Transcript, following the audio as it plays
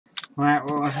Alright,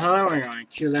 well, hello everyone,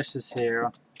 QLess is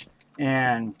here,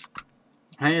 and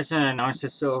I just announced a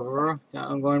silver that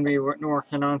I'm going to be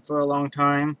working on for a long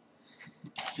time.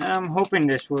 And I'm hoping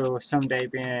this will someday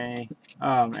be a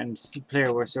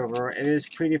playable silver. It is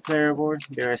pretty playable,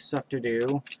 there is stuff to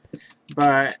do,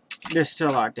 but there's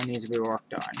still a lot that needs to be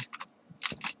worked on.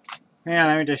 Yeah,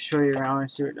 let me just show you around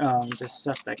and see what the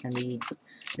stuff that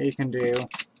you can do.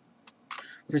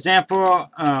 For example,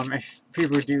 if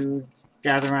people do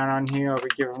gather around on here, I'll be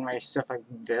giving away stuff like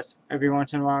this every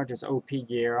once in a while, just OP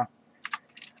gear.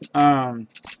 No,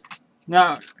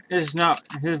 this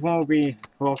won't be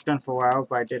worked on for a while,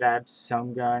 but I did add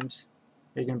some guns.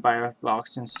 You can buy with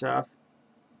blocks and stuff.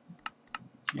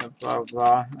 Yeah, blah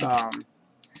blah.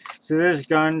 So there's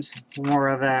guns, more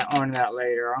of that on that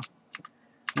later.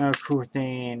 Another cool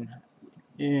thing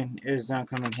is gonna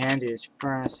come in handy is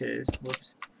furnaces.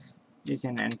 Whoops. You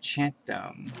can enchant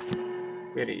them.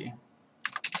 Goody.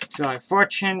 So like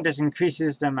fortune just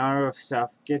increases the amount of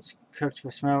stuff gets cooked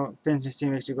for smell. Efficiency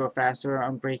makes it go faster.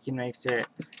 Unbreaking makes it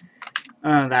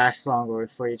last longer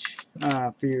for you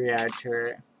add to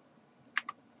it.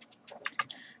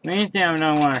 The main thing I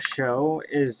don't want to show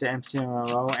is the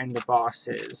McMMO and the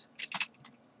bosses.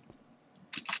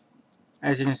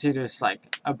 As you can see, there's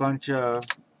like a bunch of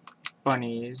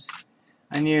bunnies.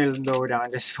 I need to lower down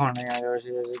this spawning on those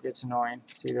because it gets annoying.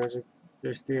 See, there's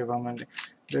 3 of them on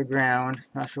the ground.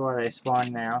 Not sure why they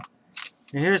spawn now.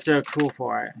 And here's the cool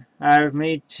part. I've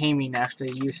made taming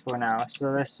actually useful now. So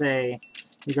let's say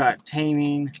you got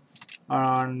taming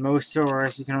on most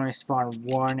servers. You can only spawn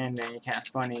 1 and then you can't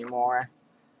spawn anymore.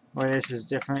 Where this is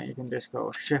different, you can just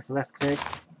go shift left click.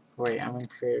 Wait, I'm in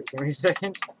creative. Give me a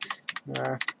second.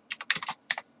 There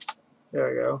we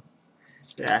go.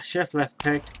 Yeah, shift left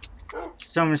click.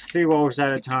 Summons 3 wolves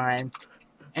at a time,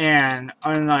 and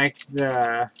unlike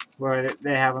where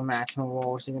they have a maximum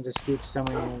wolves, you can just keep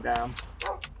summoning them.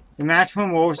 The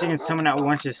maximum wolves you can summon at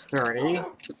once is 30,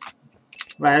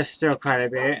 but that's still quite a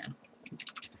bit.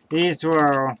 These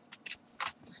will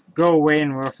go away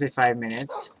in roughly 5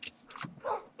 minutes.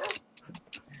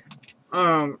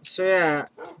 So yeah,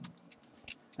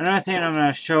 another thing I'm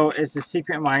gonna show is the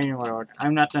secret mining world.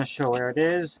 I'm not gonna show where it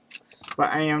is, but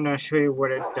I am going to show you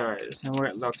what it does and what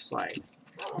it looks like.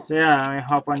 So yeah, let me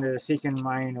hop onto the secret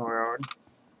mining world.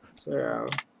 So yeah,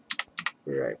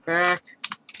 be right back.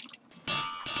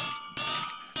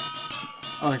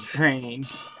 Oh, training.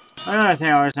 Another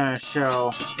thing I was going to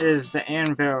show is the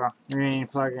anvil green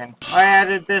plugin. I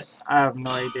added this? I have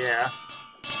no idea.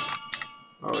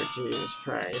 Oh, Jesus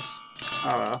Christ.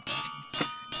 Oh well.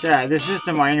 So yeah, this is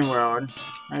the mining world.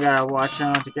 I gotta watch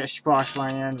out to get squashed by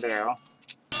an anvil.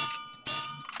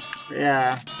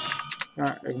 Yeah,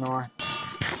 don't ignore.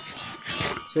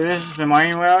 So this is the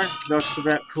mining world. Looks a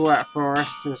bit cool at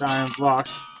first. There's iron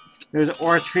blocks. There's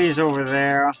ore trees over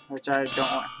there, which I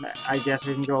don't want. I guess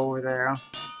we can go over there.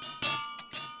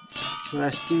 So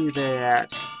let's do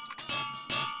that.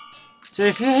 So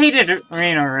if you hated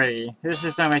rain already, this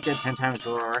is gonna make it 10 times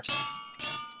worse.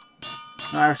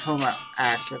 No, I was holding my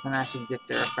axe. I can actually get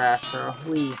there faster.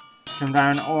 Some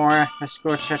diamond ore. Let's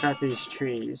go check out these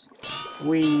trees.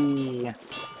 Wow,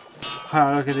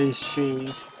 look at these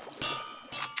trees.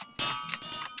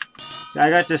 So I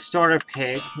got the starter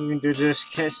pick. You can do this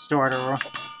kit starter,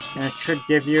 and it should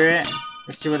give you it.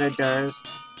 Let's see what it does.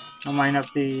 I'll mine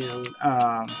up the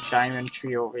diamond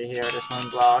tree over here. This 1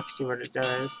 block. See what it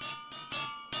does.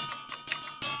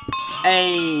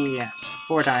 Hey,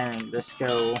 4 diamond. Let's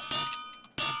go.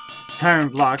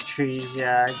 Diamond block trees.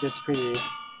 Yeah, it gets pretty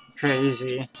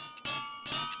crazy.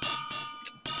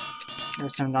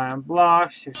 There's some diamond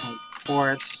blocks, here's some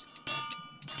quartz.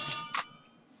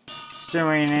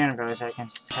 Still ain't anvils, I can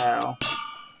tell.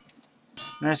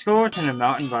 And let's go over to the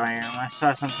mountain biome. I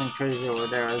saw something crazy over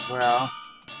there as well.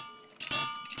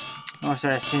 Also,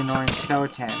 I see an annoying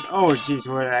skeleton. Oh,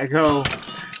 jeez, where did I go?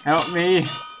 Help me!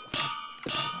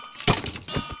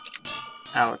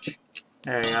 Ouch.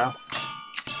 There we go.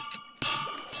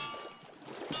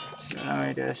 So let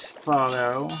me just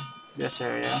follow this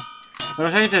area.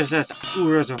 Looks like there's this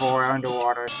reservoir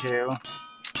underwater too.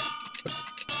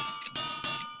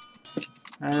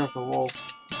 I look a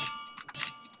wolf.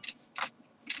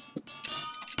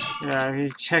 Yeah, if you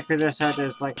check this out,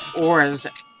 there's like ores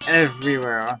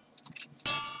everywhere.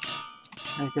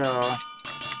 Let's go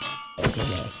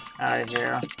out of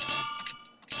here.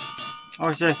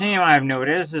 Also, the thing I've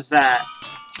noticed is that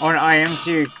on items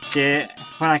you get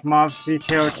for like mobs you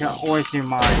kill to ores you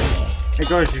mine, it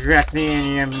goes directly in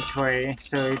your inventory,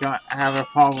 so you don't have a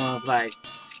problem of like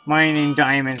mining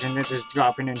diamonds and then just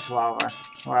dropping into lava.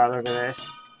 Wow, look at this.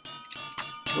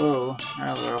 Whoa,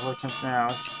 I will hold something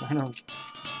else. I don't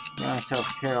get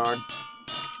myself killed.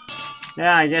 So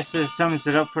yeah, I guess this sums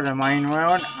it up for the mine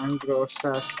world. I'm gonna go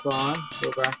spawn,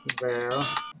 go back to there,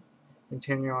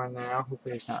 continue on now.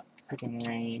 Hopefully it's not freaking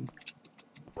rain.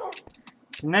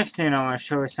 The next thing I want to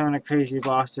show is some of the crazy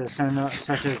bosses,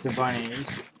 such as the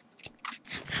bunnies.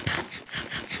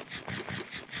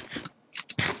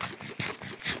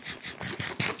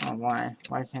 Oh my,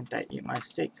 why can't I eat my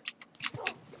steak?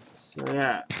 So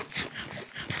yeah.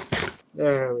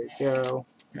 There we go.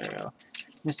 There we go.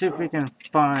 Let's see if we can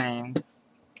find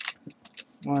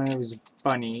one of those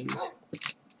bunnies.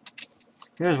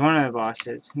 Here's one of the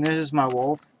bosses. And this is my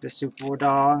wolf, the super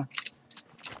dog.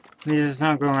 He's just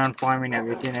not going around farming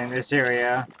everything in this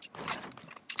area.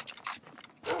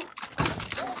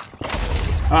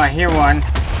 Oh, I hear one.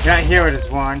 Yeah, here it is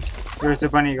one. There's the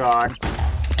bunny god.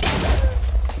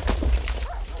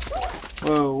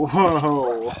 Whoa,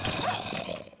 whoa.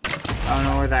 I don't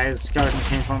know where that skeleton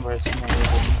came from, but it's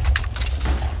amazing.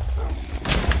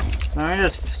 So let me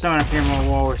just summon a few more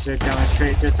wolves to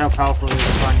demonstrate just how powerful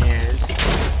this bunny is.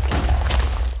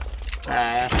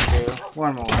 I have to do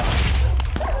one more.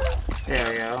 There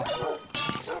we go.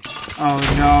 Oh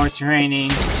no, it's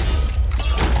raining.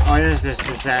 Oh, this is just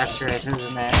disastrous,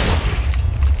 isn't it?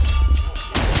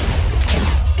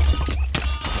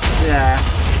 Yeah.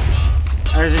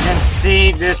 As you can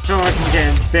see, this sword can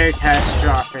get very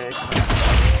catastrophic.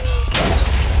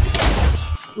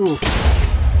 Oof.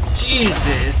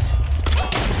 Jesus!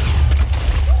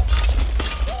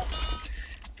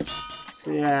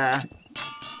 So yeah.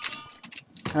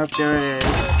 Oh, there it is.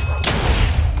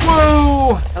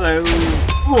 Whoa! Hello!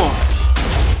 Whoa!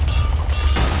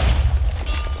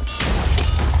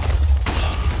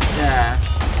 Yeah.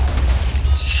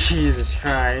 Jesus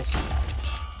Christ.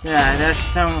 Yeah, that's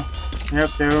some... Yep,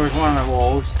 there was one of the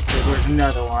wolves. There was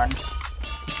another one.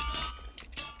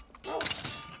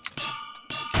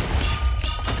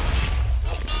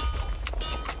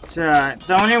 So,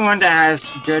 the only one that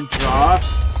has good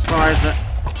drops, as far as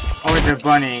are the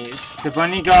bunnies. The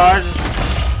bunny guards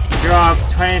drop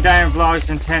 20 diamond blocks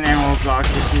and 10 emerald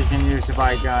blocks, which you can use to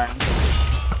buy guns.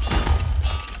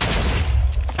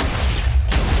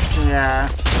 So, yeah.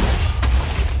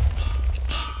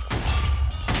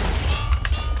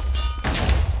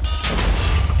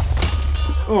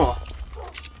 Oh.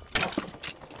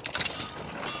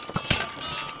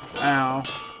 Ow.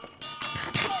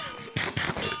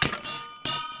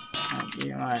 I'll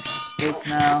eat my steak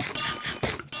now.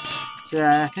 So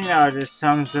yeah, I think that just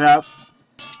sums it up.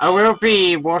 I will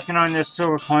be working on this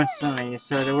server constantly,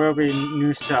 so there will be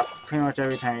new stuff pretty much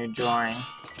every time you join.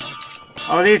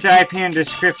 I'll leave the IP in the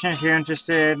description if you're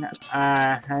interested.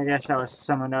 I guess that will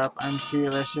sum it up. I'm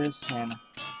Delicious, and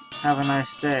have a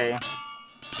nice day.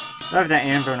 Love that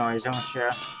amber noise, don't you?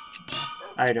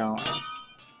 I don't.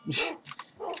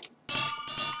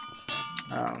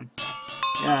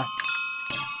 Yeah.